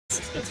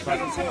It's fun.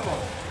 You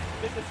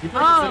played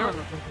Oh.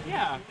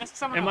 Yeah, that's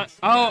someone Am I, else.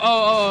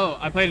 oh,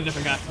 I played a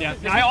different guy. Yeah,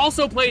 I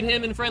also played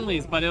him in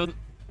friendlies, but it was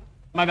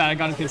my bad. I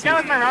got This confused. guy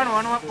was my round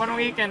one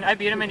week, and I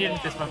beat him and he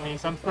didn't fist bump me,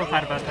 so I'm still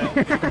proud about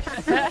that.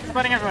 Just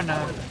letting everyone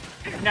know.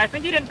 Yeah, I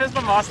think he didn't fist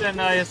bump Austin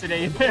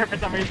yesterday either for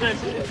some reason.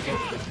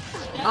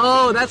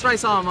 Oh, that's where I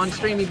saw him on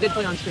stream. He did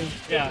play on stream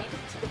Yeah,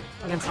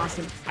 against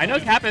Austin. I know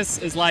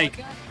Kapus is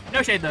like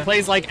No shade though.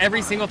 plays like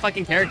every single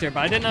fucking character,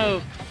 but I didn't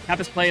know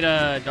Kapus played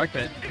Dark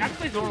Pit. I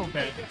played normal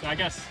pit, so I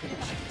guess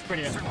it's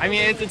pretty. I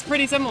mean, it's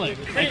pretty similar.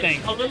 I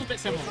think A little bit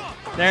similar.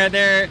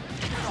 they're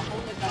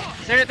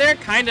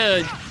kind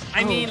of.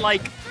 I mean,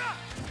 like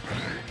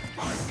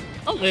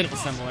a little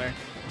similar.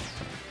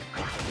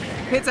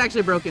 Pit's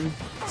actually broken.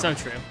 So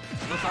true.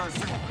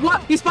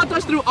 What? He spot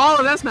dodged through all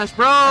of that smash.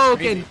 Broken.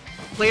 crazy.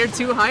 Player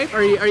 2 hype?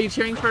 Are you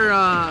cheering for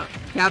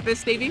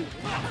Kapus, Davey? It's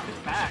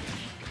back.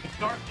 It's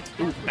dark.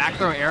 Ooh, back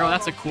throw arrow.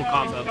 That's a cool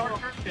combo.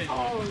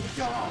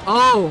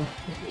 Oh.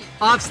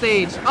 Off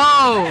stage.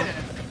 Oh.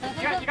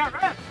 You got rep. You got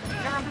rep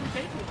from the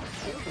table.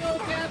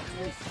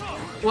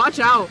 Watch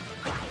out.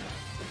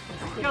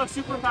 You know,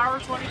 superpower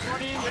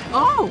 2020.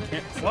 Oh.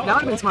 Whoa. That would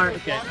have been smart.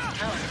 Okay.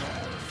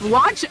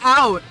 Watch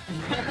out.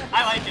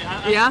 I like it.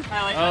 Yeah?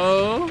 I like it.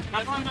 Oh.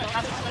 That's one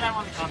that I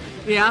want to copy.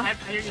 Yeah? I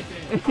hear you say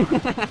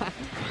it.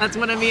 That's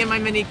one of me and my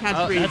mini Oh,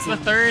 catchphrase. that's the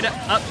third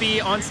up B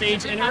on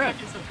stage in a row. I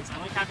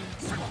like having.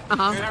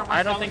 Uh-huh.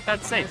 I don't think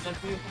that's safe.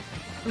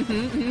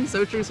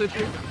 So true, so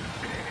true.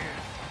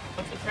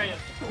 Let's try it.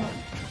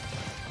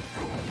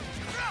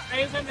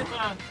 Isn't it,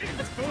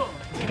 it's cool.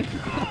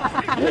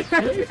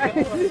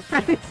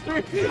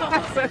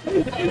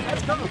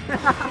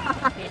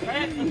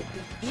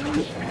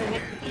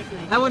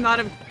 I would not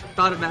have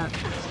thought of that.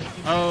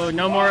 Oh,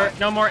 no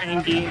more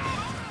Angie.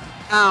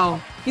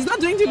 Ow. He's not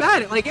doing too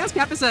bad. Like, yes,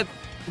 Kapus at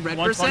red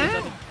 120.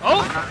 percent.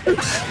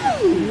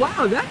 Oh!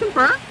 Wow, that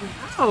confirmed.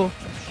 Wow.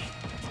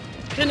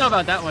 Didn't know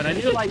about that one. I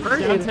knew like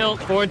down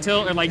tilt, forward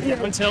tilt, or like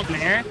down tilt in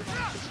the air.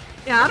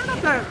 Yeah, I don't know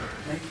if that.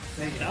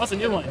 That was a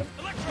new one.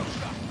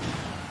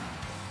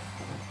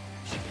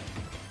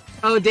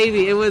 Oh,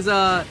 Davey, it was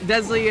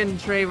Desley and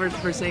Trey were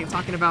saying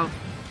talking about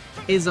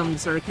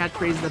isms or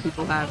catchphrases that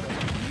people have.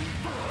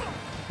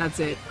 That's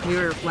it. We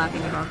were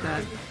laughing about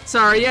that.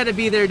 Sorry, you had to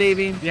be there,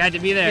 Davey. You had to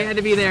be You there. had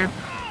to be there.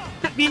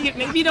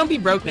 Maybe don't be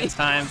broke this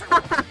time.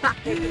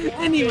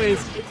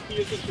 Anyways,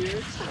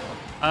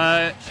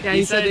 Yeah, yeah,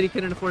 he said that he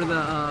couldn't afford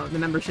the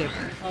membership.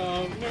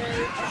 Oh, no!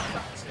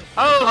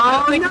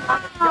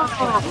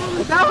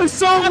 That was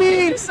so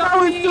mean!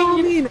 That was so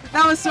mean!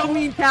 That was so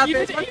mean,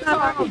 Kapus! What the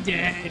hell?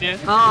 Dead.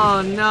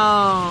 Oh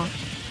no!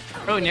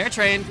 Oh, Nair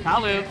train,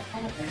 Palu.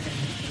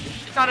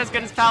 Not as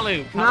good as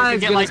Palu. Palu Not can as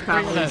get good like as 3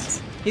 of Kapus.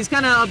 those. He's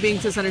kind of being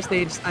to center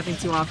stage, I think,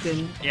 too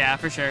often. Yeah,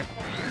 for sure.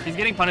 He's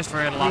getting punished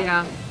for it a lot.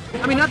 Yeah.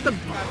 I mean, not the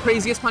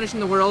craziest punish in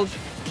the world,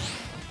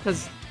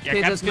 because Yeah,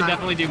 Caps could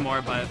definitely do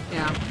more, but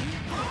Yeah.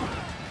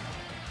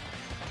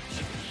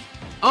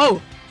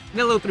 Oh!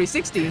 Nilo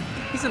 360.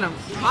 He's in a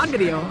mod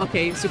video.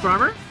 Okay, super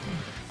armor.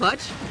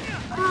 Clutch.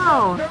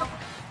 Oh!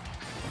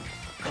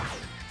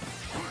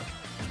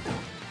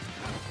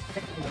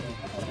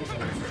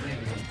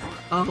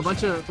 Oh, a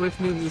bunch of whiff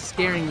moves is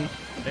scaring me.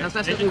 That's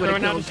not they're what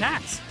throwing it out kills.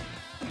 attacks.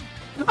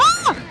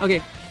 Ah!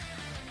 Okay.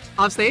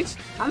 Off stage.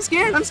 I'm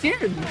scared. I'm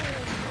scared.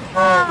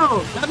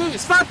 Oh! That move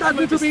is, Stop that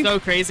move is move. so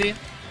crazy.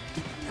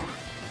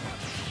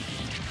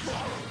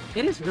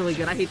 It is really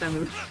good. I hate that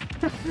move.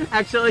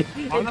 Actually,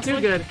 it's Honestly?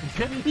 too good.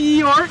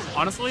 York.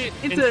 Honestly,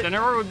 It's a-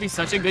 Incineroar would be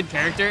such a good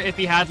character if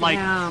he had like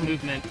Damn.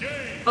 movement.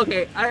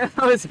 Okay, I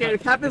was scared.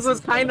 Kapus was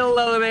kind of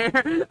low there.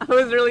 I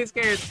was really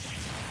scared.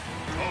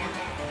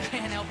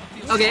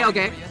 Okay,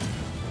 okay.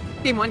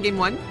 Game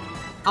one.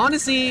 I want to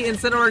see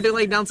Incineroar do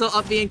like down tilt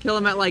up B and kill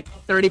him at like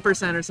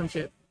 30% or some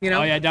shit. You know?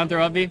 Oh yeah, down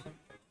throw up B.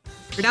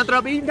 Or down throw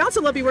up B. Down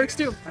tilt up B works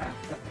too.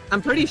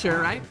 I'm pretty sure,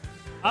 right?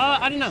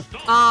 I don't know.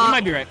 Uh, You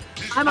might be right.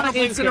 I'm I an don't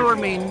play this Incineroar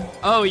character. main.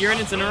 Oh, you're an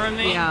Incineroar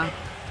main? Yeah.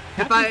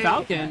 Captain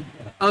Falcon.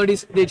 Oh, did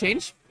they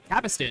change?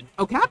 Kapus did.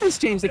 Oh, Kapus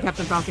changed the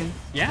Captain Falcon.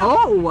 Yeah.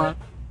 Oh.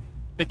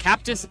 The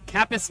Kapus Falcon.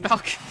 Capus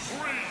Falcon.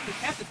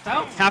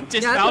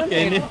 Captus Yeah,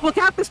 Falcon. well,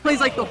 Kapus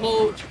plays like the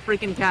whole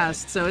freaking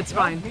cast, so it's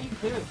fine.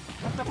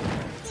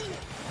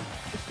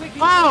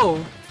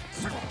 Oh!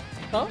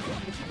 Huh?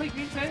 Did she play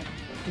Green Pit?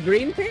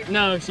 Green Pit?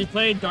 No, she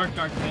played Dark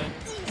Pit.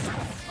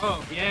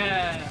 Oh,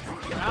 yeah.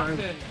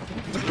 Falcon.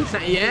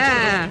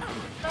 Yeah!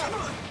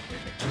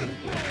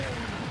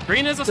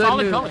 Green is a Good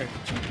solid move. color.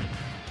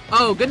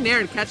 Oh, good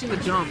nair, catching the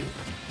jump.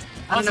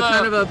 I don't Also, know,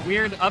 kind of a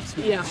weird up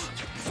smash.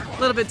 yeah, a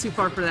little bit too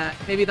far for that.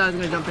 Maybe he thought I was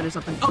gonna jump in or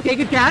something. Okay,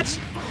 good catch.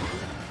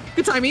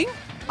 Good timing.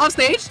 Off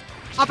stage.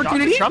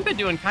 Opportunity. Trumpet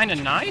doing kind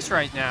of nice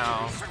right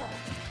now.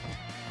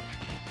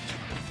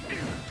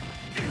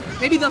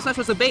 Maybe the smash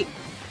was a bait.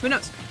 Who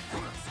knows?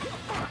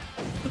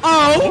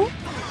 Oh!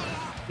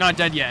 Not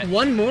dead yet.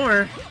 One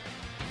more.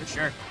 For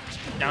sure.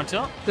 Down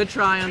tilt. Good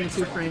try on the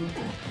 2-frame.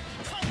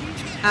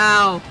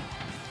 Ow.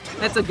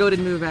 That's a goated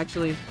move,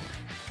 actually.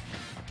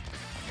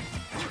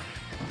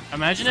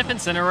 Imagine if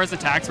Incineroar's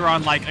attacks were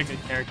on like a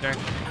good character.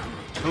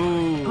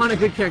 Ooh. On a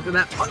good character.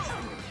 That.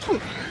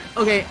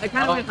 Okay, I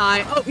kind of went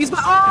high. Oh, he's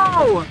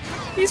oh,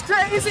 he's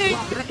crazy.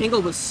 That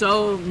angle was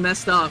so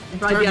messed up.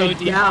 Probably Turbo like,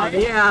 DI.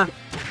 yeah.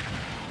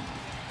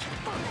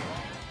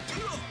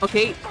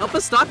 Okay, up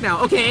a stock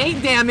now. Okay,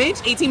 damage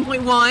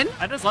 18.1.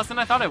 That is less than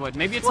I thought it would.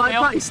 Maybe it's Well, a I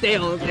fail. probably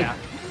stale Yeah.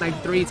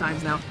 like 3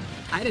 times now.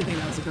 I didn't think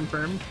that was a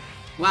confirm.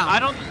 Wow. I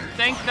don't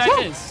think that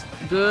Woo! is.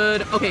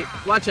 Good. Okay,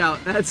 watch out.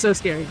 That's so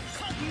scary.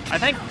 I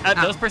think at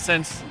those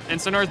percents,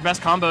 Incineroar's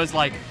best combo is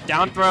like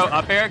down throw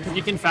up air, because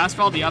you can fast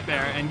fall the up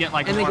air and get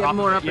like And they more get off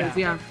more of up it. airs,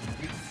 yeah.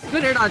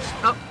 Good air dodge.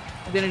 Oh,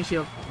 didn't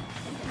shield.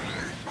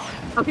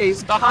 Okay,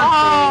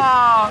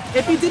 Ah!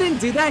 if he didn't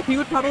do that, he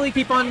would probably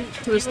keep on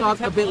to his stock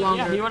a bit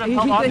longer. he would have he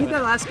held on to hit it.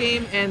 that last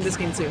game and this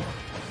game too.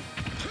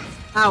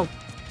 Ow.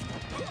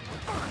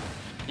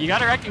 You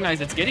gotta recognize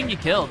it's getting you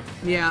killed.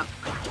 Yeah.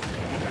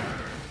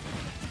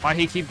 Why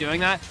he keep doing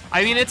that?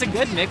 I mean, it's a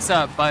good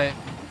mix-up, but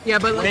Yeah,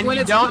 but like, When when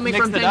you it's don't coming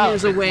mix from it 10 up,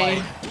 years it's away.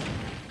 like-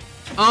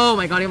 Oh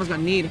my god, he almost got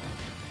kneed.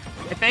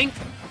 I think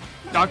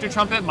Dr.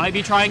 Trumpet might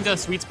be trying to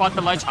sweet spot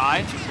the ledge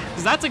high,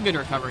 because that's a good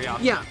recovery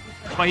option. Yeah,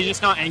 But he's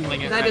just not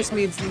angling it that right. just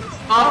means.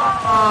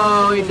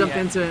 Oh, he jumped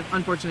Yeah. into it.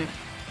 Unfortunate.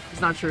 It's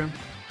not true.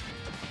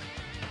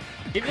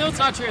 Even though it's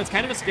not true, it's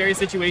kind of a scary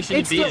situation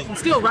It's to be in.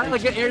 still right,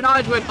 like an air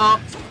dodge with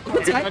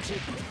attack.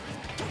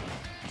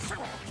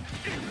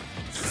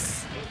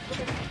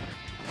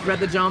 Read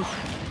the jump,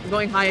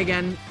 going high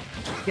again,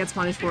 gets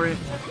punished for it.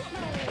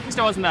 At least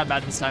it wasn't that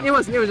bad this time. It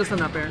was just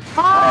an up air.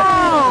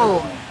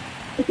 Oh!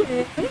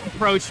 Okay,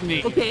 Approach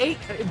me. okay.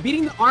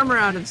 Beating the armor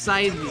out of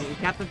side view,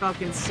 Captain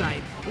Falcon's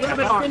side. A little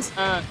bit hard.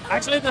 Falcon's,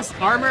 actually, the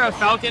armor of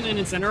Falcon and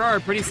Incineroar are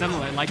pretty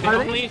similar. Like they Are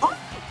they? only, Oh.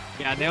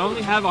 yeah, they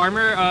only have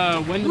armor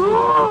when the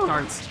Whoa. move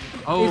starts.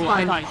 Oh, He's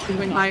fine. I He's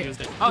going thought high. he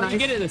used it. Oh, Nice. you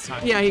get it this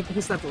time. Yeah,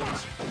 he stepped away.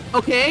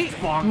 Okay.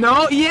 Bonk.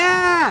 No,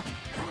 yeah!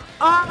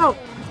 Oh!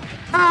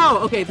 Oh!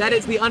 Okay, that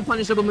is the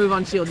unpunishable move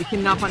on shield. You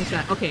cannot punish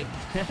that. Okay.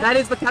 That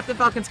is the Captain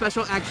Falcon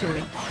special,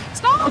 actually.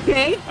 Stop!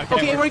 Okay.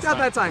 Okay, it worked out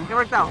that time. It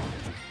worked out.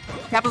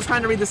 Cap was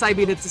trying to read the side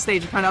beat at the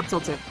stage and trying to up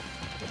tilt it.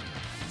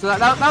 So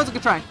that was a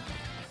good try.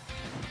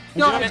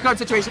 No, did it. edge guard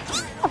situation.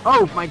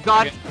 Oh my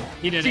god. Okay.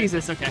 He did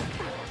Jesus. it. It's okay.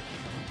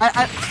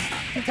 I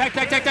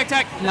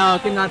Tech. No,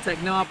 cannot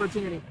take. No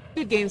opportunity.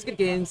 Good games, good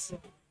games.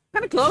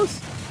 Kind of close.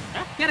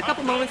 He had a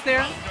couple moments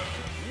there.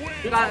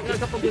 Got a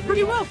couple good.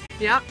 Pretty well.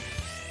 Yeah.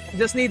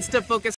 Just needs to focus